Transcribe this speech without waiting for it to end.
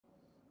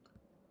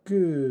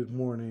Good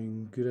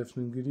morning, good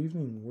afternoon, good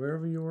evening,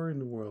 wherever you are in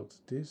the world.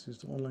 This is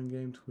the online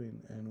game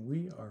Twin, and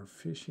we are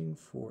fishing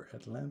for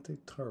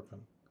Atlantic tarpon.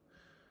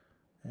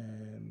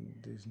 And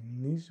this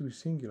needs to be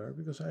singular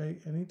because I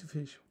need to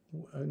fish.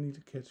 I need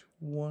to catch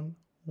one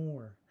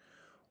more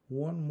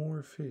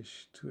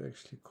fish to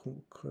actually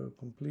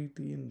complete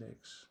the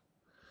index.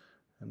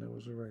 And that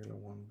was a regular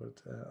one,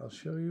 but I'll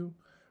show you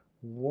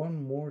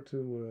one more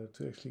to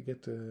actually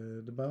get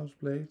the bounce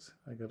blade.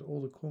 I got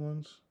all the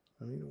commons.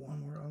 I need one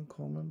more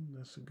uncommon.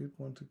 That's a good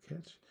one to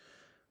catch.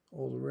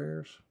 All the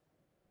rares.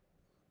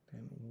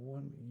 Then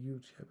one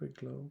huge epic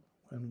glow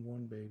and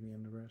one baby,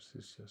 and the rest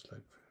is just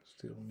like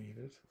still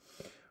needed.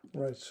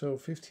 Right, so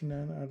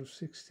 59 out of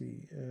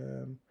 60.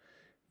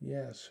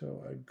 Yeah,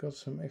 so I got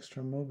some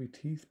extra Moby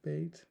Teeth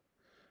bait,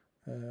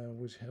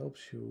 which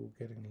helps you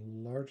getting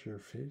larger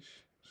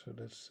fish. So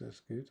that's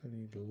good. I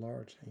need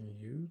large and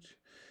huge.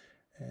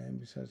 And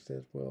besides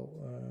that, well,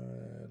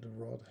 the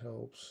rod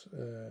helps.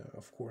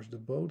 Of course, the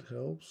boat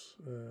helps.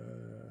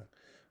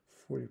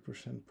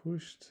 40%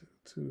 pushed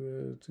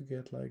to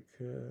get like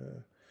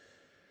a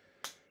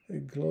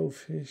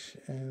glowfish.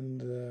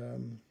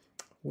 And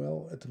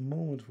well, at the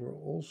moment we're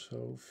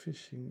also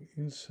fishing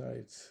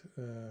inside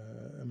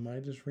a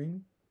Midas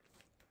ring.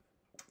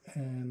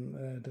 And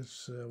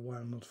that's why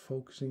I'm not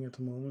focusing at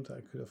the moment.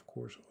 I could, of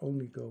course,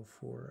 only go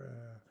for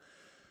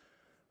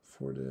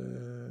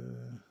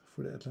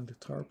the Atlantic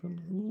tarpon.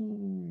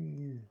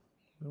 Ooh,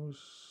 that was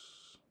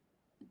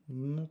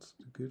not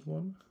the good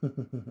one.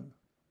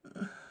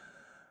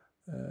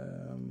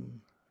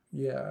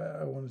 Yeah,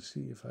 I want to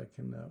see if I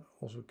can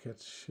also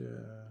catch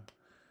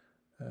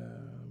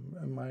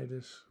a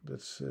Midas.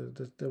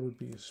 That would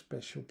be a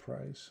special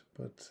prize,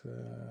 but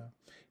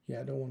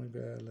yeah, I don't want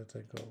to let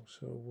that go.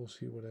 So we'll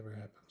see whatever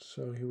happens.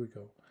 So here we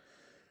go.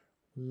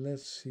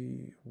 Let's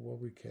see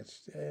what we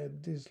catch.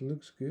 This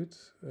looks good.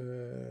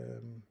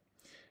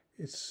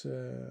 It's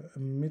a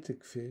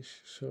mythic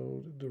fish,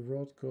 so the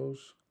rod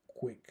goes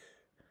quick.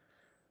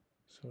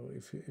 So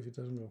if it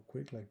doesn't go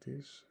quick like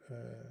this,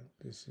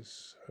 this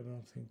is, I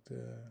don't think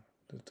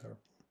the tarp.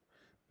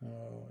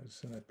 No,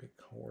 it's an epic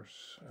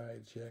horse eye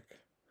jack.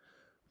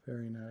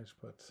 Very nice,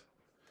 but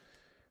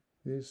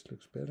this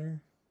looks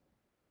better.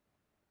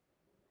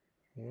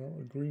 Well,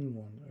 a green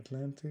one,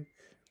 Atlantic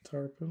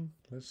tarpon.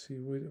 Let's see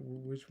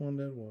which one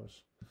that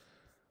was.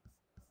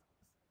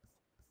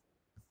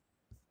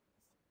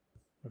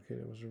 Okay,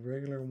 that was a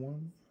regular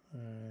one,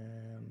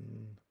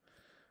 and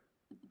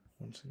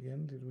once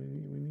again,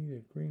 we need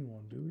a green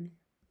one, do we?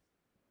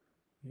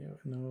 Yeah,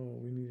 no,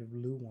 we need a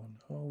blue one.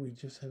 Oh, we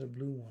just had a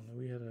blue one.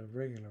 We had a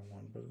regular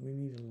one, but we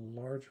need a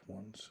large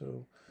one.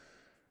 So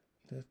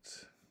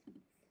that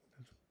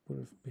would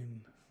have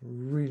been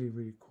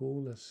really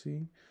cool. Let's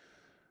see.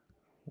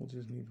 We'll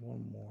just need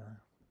one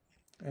more.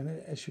 And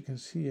as you can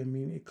see, I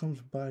mean, it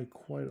comes by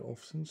quite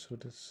often, so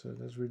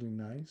that's really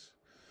nice.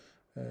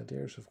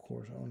 There's of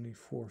course only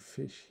 4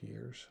 fish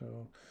here,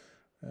 so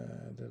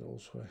that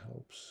also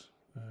helps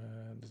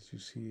that you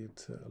see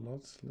it a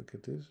lot. Look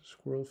at this,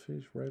 squirrel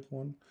fish, red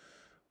one.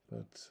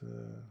 But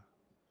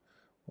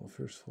well,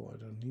 first of all, I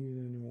don't need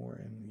it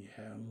anymore, and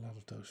yeah, a lot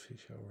of those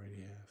fish I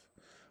already have.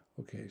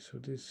 Okay, so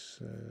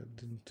this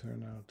didn't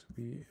turn out to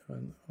be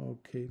an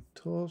okay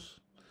toss.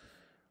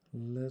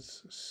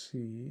 Let's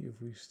see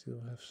if we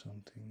still have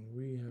something.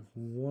 We have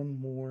one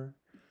more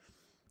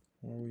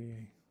where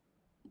we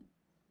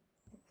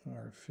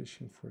are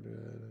fishing for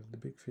the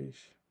big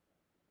fish.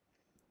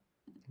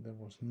 There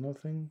was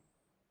nothing.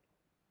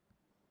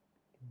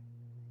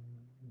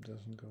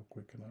 Doesn't go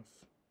quick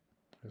enough.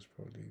 That's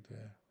probably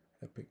the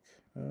epic.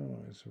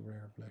 Oh, it's a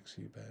rare black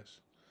sea bass.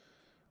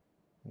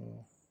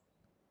 Well,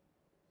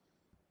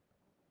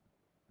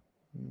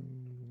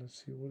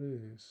 let's see what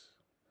it is.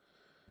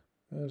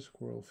 A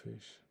squirrel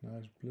fish.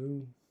 Nice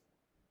blue.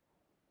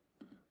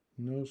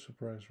 No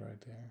surprise right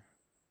there.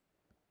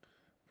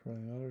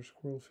 Probably another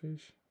squirrel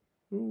fish.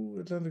 Ooh,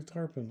 Atlantic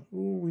tarpon.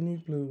 Ooh, we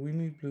need blue, we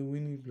need blue, we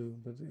need blue,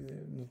 but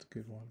not a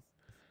good one.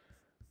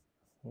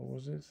 What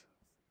was it?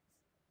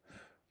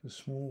 The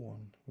small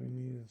one. We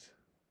needed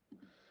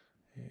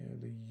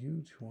the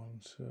huge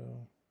one,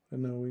 so...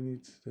 no, we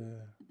need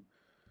the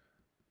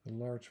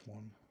large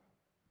one.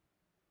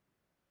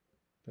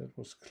 That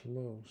was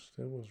close.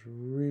 That was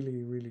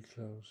really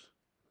close.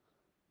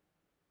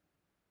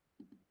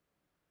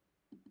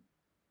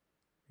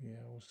 Yeah,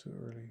 it was too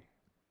early.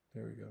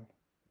 There we go.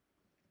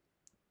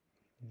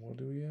 What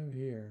do we have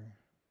here?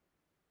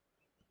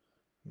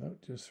 No,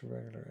 just a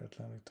regular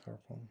Atlantic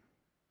tarpon.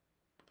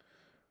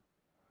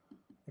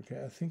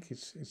 Okay, I think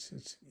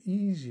it's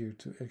easier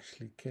to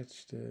actually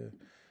catch the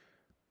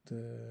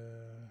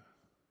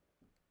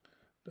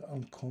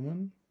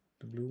uncommon,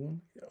 the blue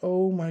one.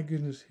 Oh my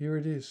goodness, here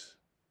it is.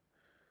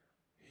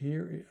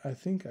 Here, I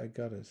think I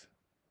got it.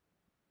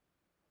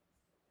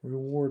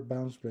 Reward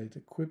bounce blade.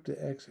 Equip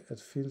the axe at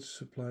Finn's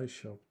supply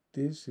shop.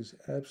 This is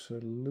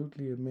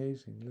absolutely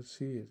amazing. Let's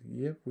see it.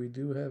 Yep, we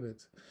do have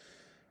it.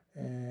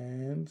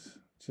 And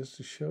just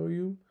to show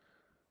you,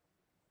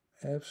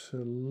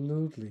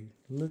 Absolutely.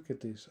 Look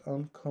at this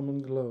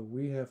uncommon glow.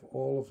 We have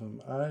all of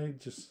them. I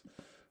just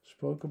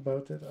spoke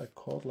about it. I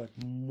caught like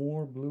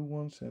more blue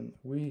ones and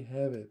we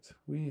have it.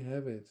 We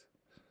have it.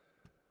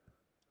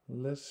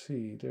 Let's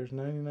see. There's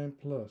 99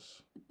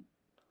 plus.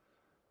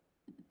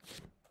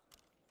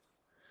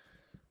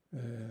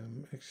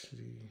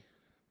 Actually,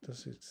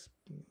 does it?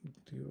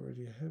 Do you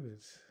already have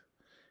it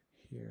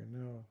here?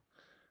 No.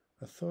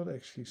 I thought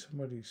actually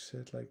somebody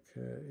said like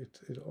it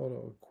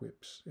auto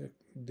equips.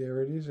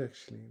 There it is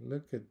actually.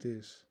 Look at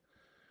this.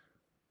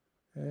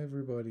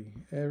 Everybody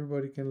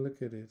can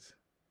look at it.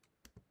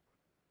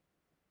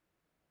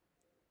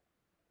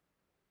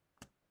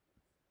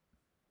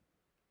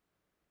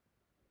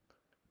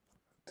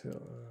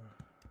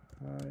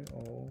 Hi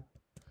all.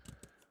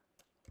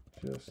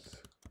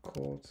 Just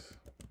caught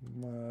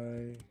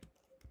my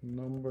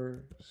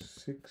number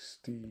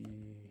 60.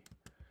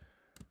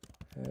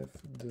 Have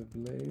the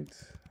blade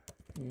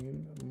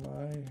in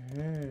my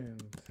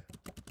hand.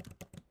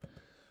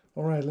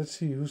 Alright, let's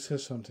see who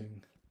says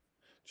something.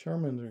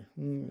 Charmander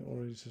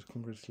already says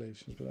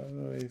congratulations, but I don't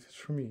know if it's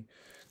for me.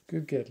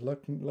 Good get.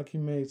 Lucky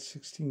mate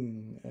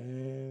 16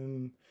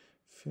 and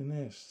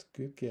finessed.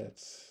 Good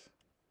gets.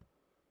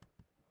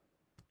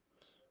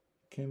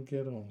 Can't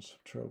get on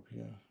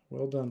Subtropia.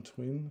 Well done,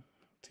 Twin.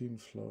 Team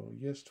Flow.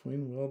 Yes,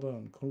 Twin. Well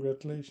done.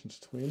 Congratulations,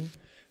 Twin.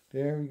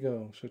 There we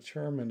go. So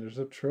Charmander,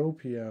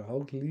 Subtropia,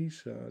 Hulk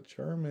Lisa,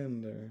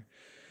 Charmander.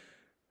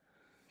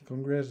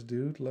 Congrats,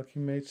 dude. Lucky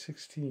mate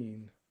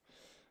 16.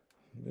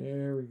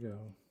 There we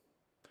go.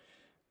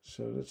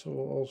 So that's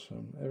all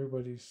awesome.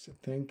 Everybody's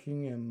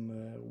thanking and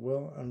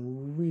well,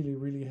 I'm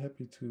really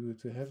happy to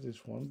have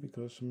this one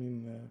because I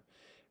mean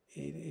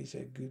it is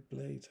a good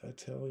blade. I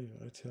tell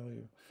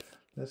you.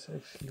 Let's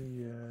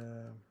actually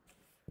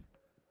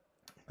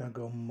now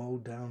go mow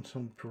down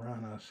some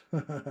piranhas.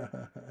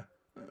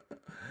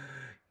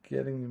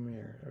 Getting them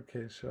here.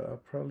 Okay, so I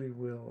probably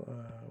will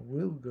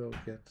go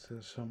get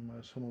some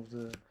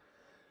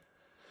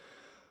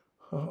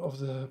of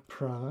the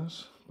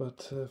piranhas,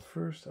 but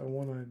first I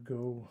want to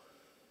go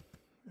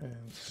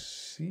and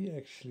see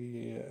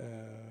actually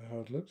how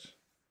it looks.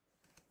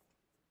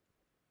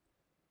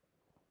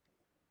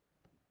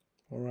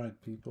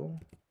 Alright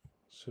people,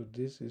 so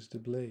this is the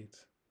blade.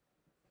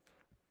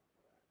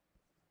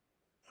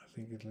 I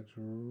think it looks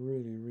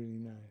really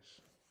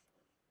nice.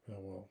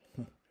 Well,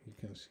 you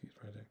can see it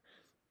right there.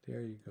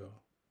 There you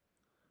go.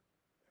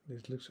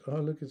 This looks,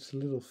 oh look, it's a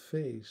little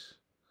face.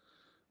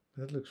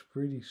 That looks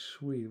pretty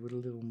sweet with a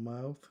little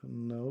mouth,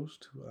 nose,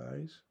 2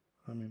 eyes.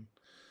 I mean,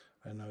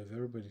 I don't know if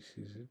everybody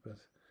sees it,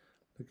 but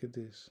look at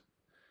this.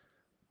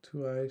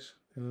 2 eyes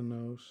and a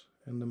nose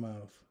and the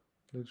mouth.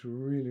 Looks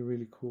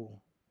really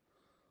cool.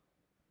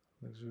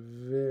 Looks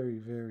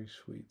very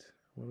sweet.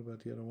 What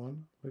about the other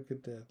one? Look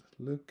at that.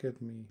 Look at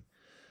me.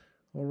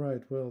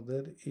 Alright, well,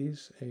 that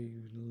is a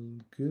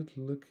good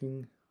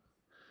looking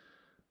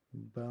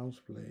bounce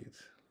blade.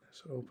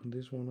 Let's open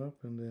this one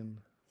up and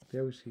then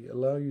there we see.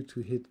 Allow you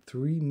to hit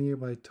 3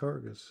 nearby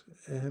targets.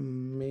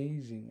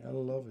 Amazing. I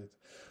love it.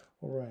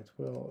 Alright,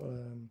 well,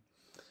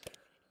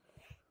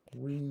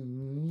 we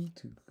need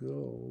to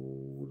go.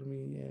 Let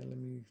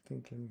me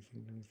think.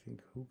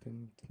 Who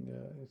can?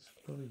 It's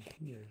probably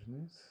here,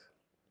 isn't it?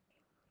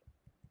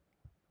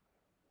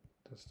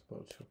 That's the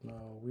boat shop.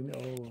 No, we know.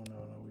 Oh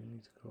no, we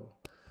need to go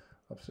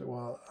upstairs.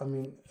 Well, I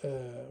mean,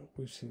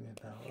 we've seen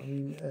it now. I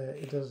mean,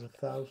 it does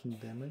 1,000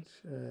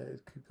 damage.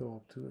 It could go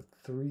up to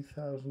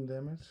 3,000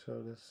 damage.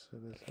 So that's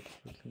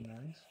absolutely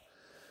nice.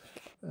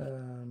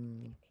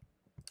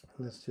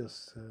 Let's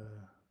just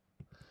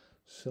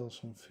sell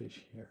some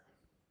fish here.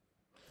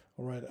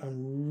 Alright,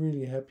 I'm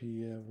really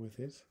happy with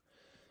it.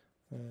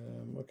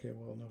 Okay,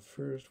 well, now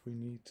first we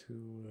need to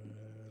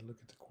look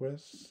at the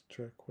quests,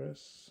 track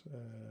quests.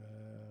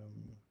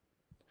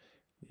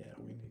 Yeah,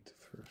 we need to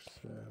first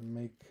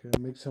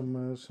make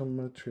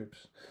some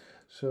trips.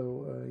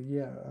 So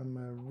yeah, I'm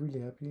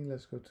really happy.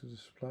 Let's go to the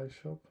supply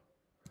shop.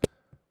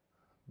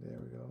 There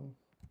we go.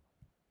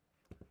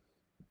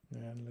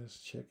 And let's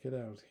check it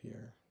out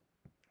here.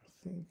 I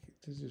think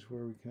this is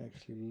where we can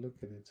actually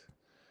look at it.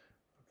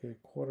 Okay,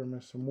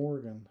 Quartermaster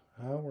Morgan,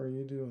 how are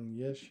you doing?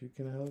 Yes, you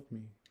can help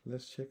me.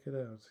 Let's check it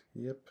out.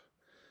 Yep,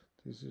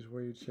 this is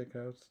where you check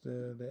out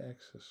the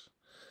access.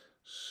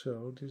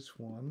 So this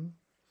one,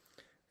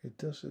 it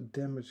does a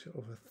damage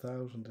of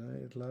 1,000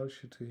 and it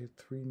allows you to hit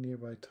 3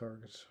 nearby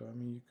targets. So I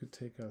mean, you could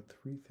take out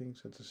 3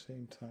 things at the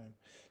same time.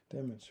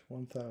 Damage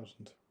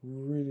 1,000.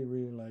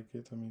 Really like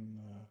it. I mean,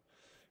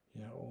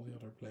 yeah, all the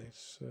other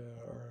blades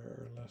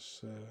are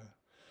less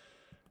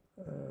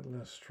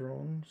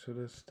strong, so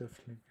that's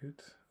definitely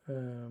good.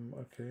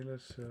 Okay,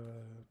 let's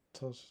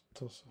toss,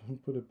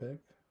 put it back.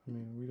 I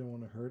mean, we don't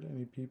want to hurt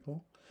any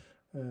people.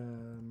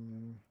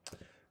 Then,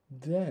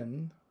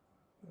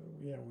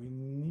 yeah, we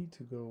need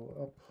to go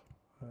up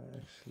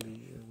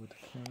actually with the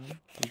cannon.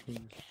 We can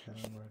use the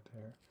cannon right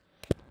there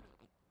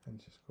and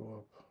just go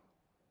up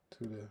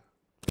to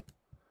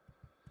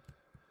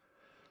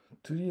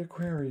the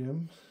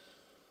aquarium.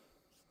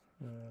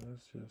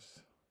 Let's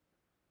just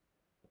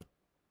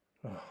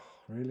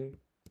Really?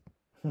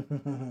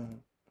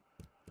 And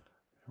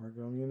we're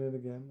going in it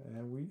again,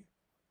 and we...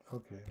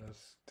 Okay,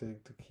 let's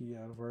take the key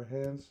out of our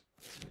hands.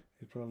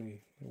 It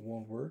probably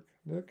won't work.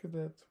 Look at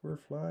that, we're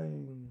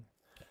flying.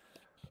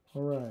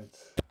 Alright,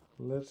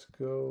 let's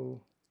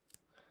go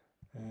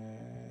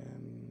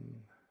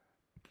and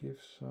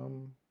give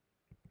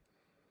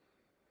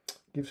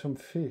some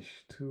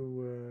fish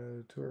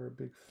to our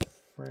big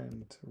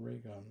friend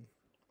Raygun.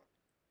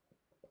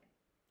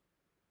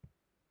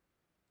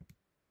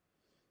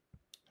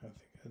 I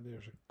think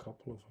there's a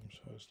couple of them,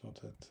 so it's not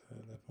that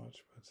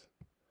much, but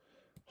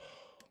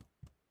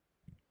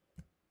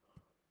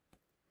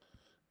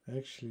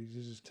actually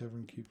this is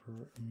Tavern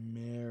Keeper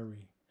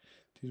Mary.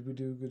 Did we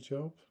do a good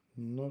job?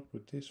 Not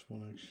with this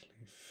one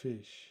actually.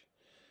 Fish.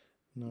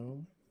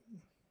 No.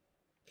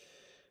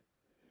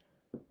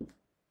 A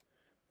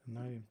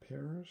Night in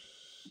Paris.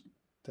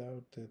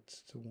 Doubt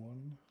that's the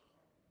one.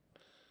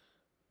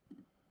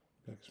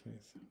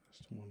 Blacksmith. That's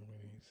the one we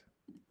need.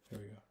 There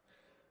we go.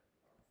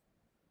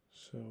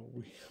 So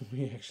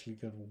we actually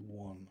got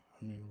one.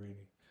 I mean,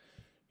 really.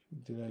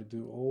 Did I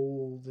do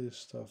all this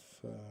stuff?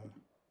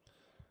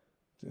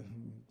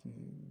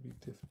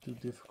 Do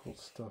difficult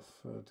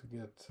stuff to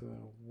get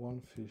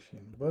one fish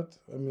in, but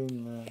I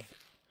mean,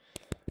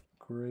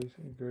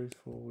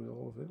 grateful with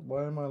all of it.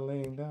 Why am I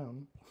laying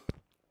down?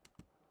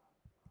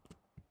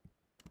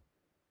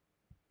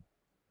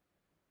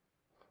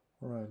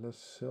 All right,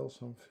 let's sell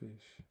some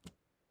fish.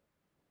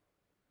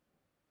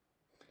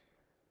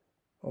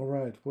 All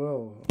right,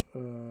 well,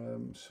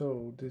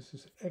 so this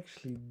is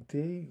actually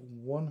day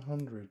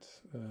 100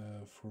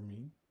 for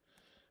me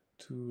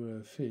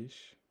to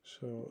fish.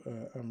 So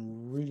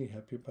I'm really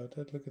happy about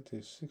that. Look at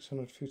this,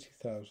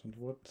 650,000.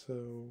 What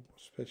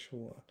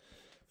special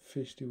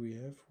fish do we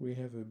have? We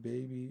have a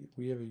baby.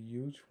 We have a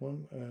huge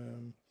one.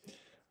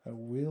 I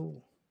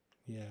want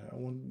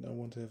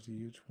to have the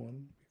huge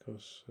one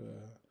because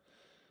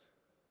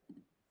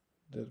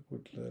that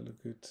would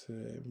look good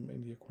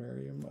in the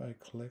aquarium. I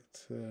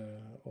collect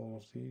all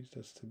of these.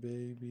 That's the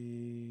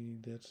baby.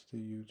 That's the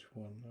huge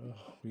one.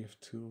 Oh, we have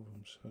two of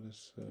them, so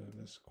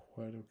that's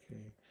quite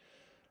okay.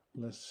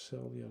 Let's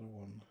sell the other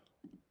one.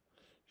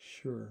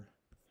 Sure.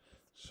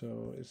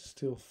 So it's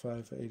still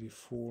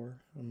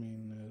 584. I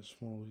mean,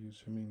 small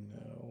use. I mean,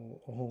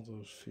 all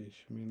those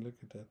fish. I mean,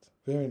 look at that.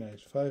 Very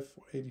nice.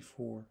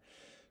 584.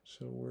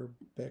 So we're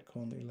back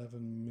on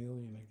 11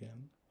 million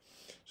again.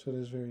 So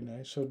that's very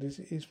nice. So this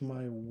is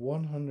my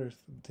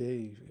 100th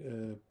day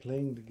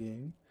playing the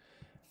game.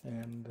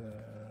 And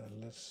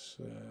let's...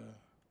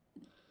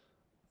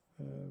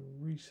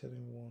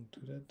 resetting won't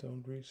do that.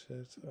 Don't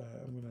reset.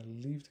 I'm gonna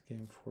leave the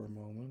game for a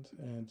moment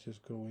and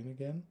just go in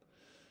again,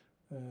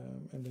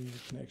 and then you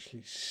can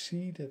actually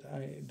see that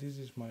this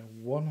is my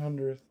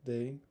 100th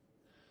day.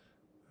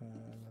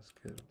 Let's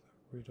get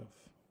rid of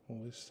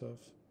all this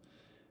stuff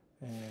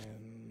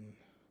and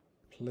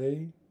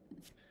play,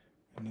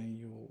 and then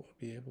you'll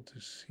be able to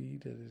see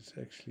that it's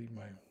actually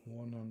my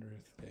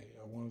 100th day.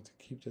 I wanted to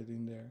keep that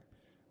in there.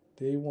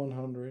 Day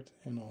 100,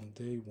 and on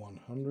day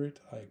 100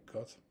 I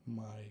got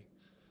my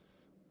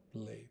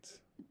blade.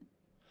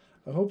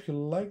 I hope you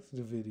liked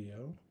the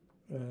video.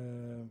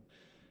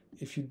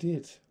 If you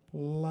did,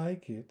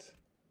 like it,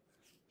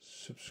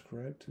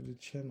 subscribe to the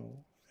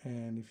channel,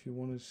 and if you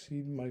want to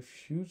see my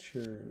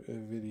future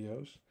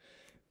videos,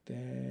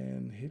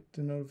 then hit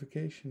the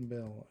notification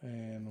bell.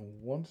 And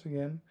once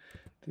again,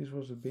 this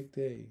was a big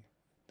day.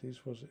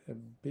 This was a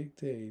big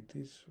day.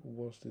 This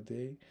was the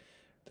day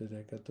that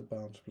I got the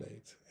bounce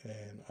blade,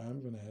 and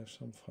I'm gonna have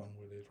some fun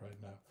with it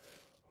right now.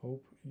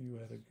 Hope you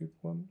had a good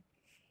one.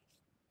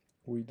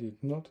 We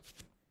did not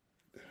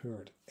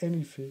hurt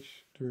any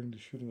fish during the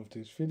shooting of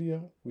this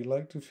video. We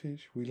like to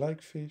fish, we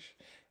like fish,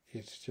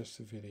 it's just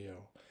a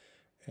video.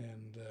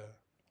 And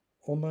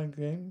online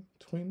game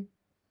twin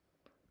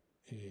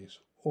is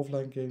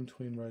offline game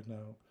twin right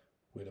now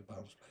with a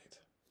bounce blade.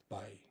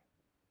 Bye.